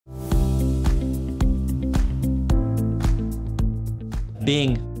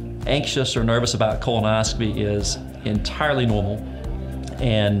being anxious or nervous about colonoscopy is entirely normal,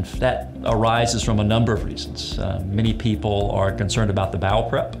 and that arises from a number of reasons. Many people are concerned about the bowel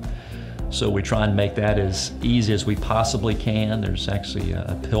prep, so we try and make that as easy as we possibly can. There's actually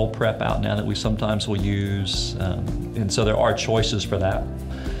a pill prep out now that we sometimes will use, and so there are choices for that.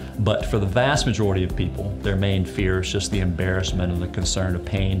 But for the vast majority of people, their main fear is just the embarrassment and the concern of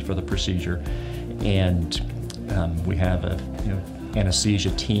pain for the procedure. And we have a anesthesia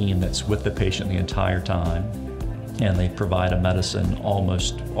team that's with the patient the entire time, and they provide a medicine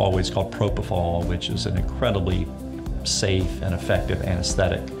almost always called propofol, which is an incredibly safe and effective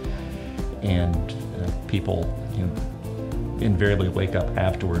anesthetic. And people invariably wake up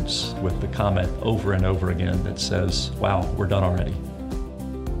afterwards with the comment over and over again that says, "Wow, we're done already."